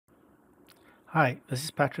Hi, this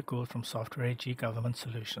is Patrick Gould from Software AG Government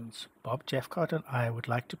Solutions. Bob Jeffcott and I would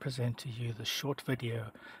like to present to you this short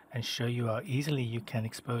video and show you how easily you can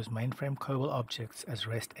expose mainframe COBOL objects as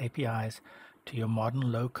REST APIs to your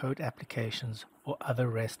modern low-code applications or other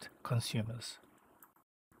REST consumers.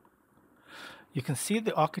 You can see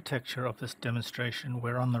the architecture of this demonstration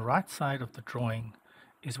where on the right side of the drawing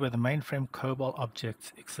is where the mainframe COBOL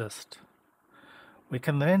objects exist. We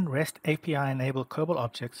can then REST API enable COBOL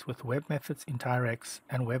objects with webMethods EntireX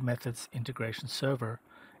and webMethods integration server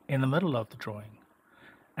in the middle of the drawing.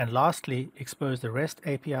 And lastly, expose the REST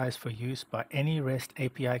APIs for use by any REST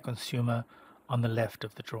API consumer on the left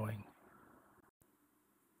of the drawing.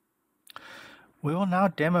 We will now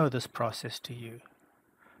demo this process to you.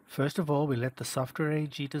 First of all, we let the Software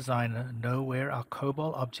AG designer know where our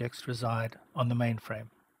COBOL objects reside on the mainframe.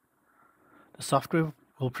 The software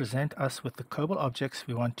will present us with the COBOL objects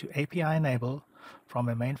we want to API enable from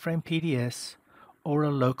a mainframe PDS or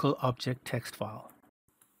a local object text file.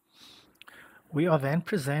 We are then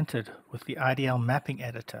presented with the IDL mapping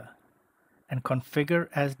editor and configure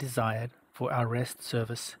as desired for our REST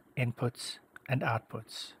service inputs and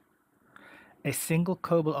outputs. A single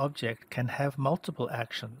COBOL object can have multiple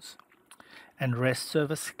actions, and REST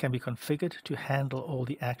service can be configured to handle all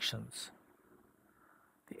the actions.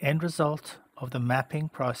 The end result of the mapping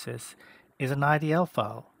process is an IDL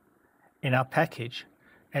file in our package,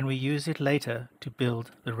 and we use it later to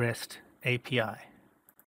build the REST API.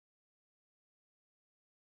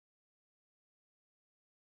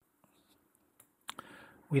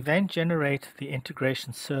 We then generate the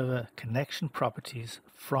integration server connection properties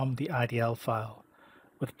from the IDL file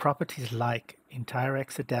with properties like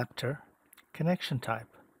EntireX adapter, connection type.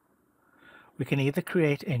 We can either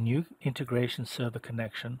create a new integration server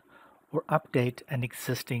connection or update an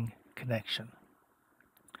existing connection.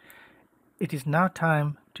 It is now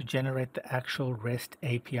time to generate the actual REST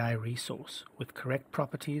API resource with correct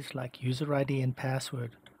properties like user ID and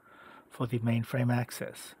password for the mainframe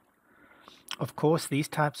access. Of course, these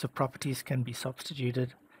types of properties can be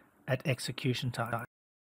substituted at execution time.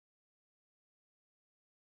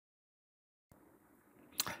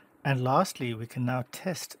 And lastly, we can now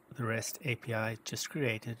test the REST API just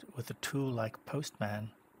created with a tool like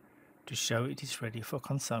Postman to show it is ready for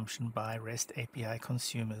consumption by REST API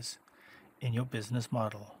consumers in your business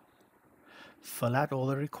model. Fill out all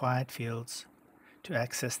the required fields to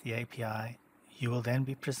access the API. You will then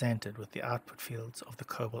be presented with the output fields of the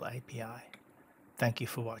COBOL API. Thank you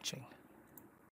for watching.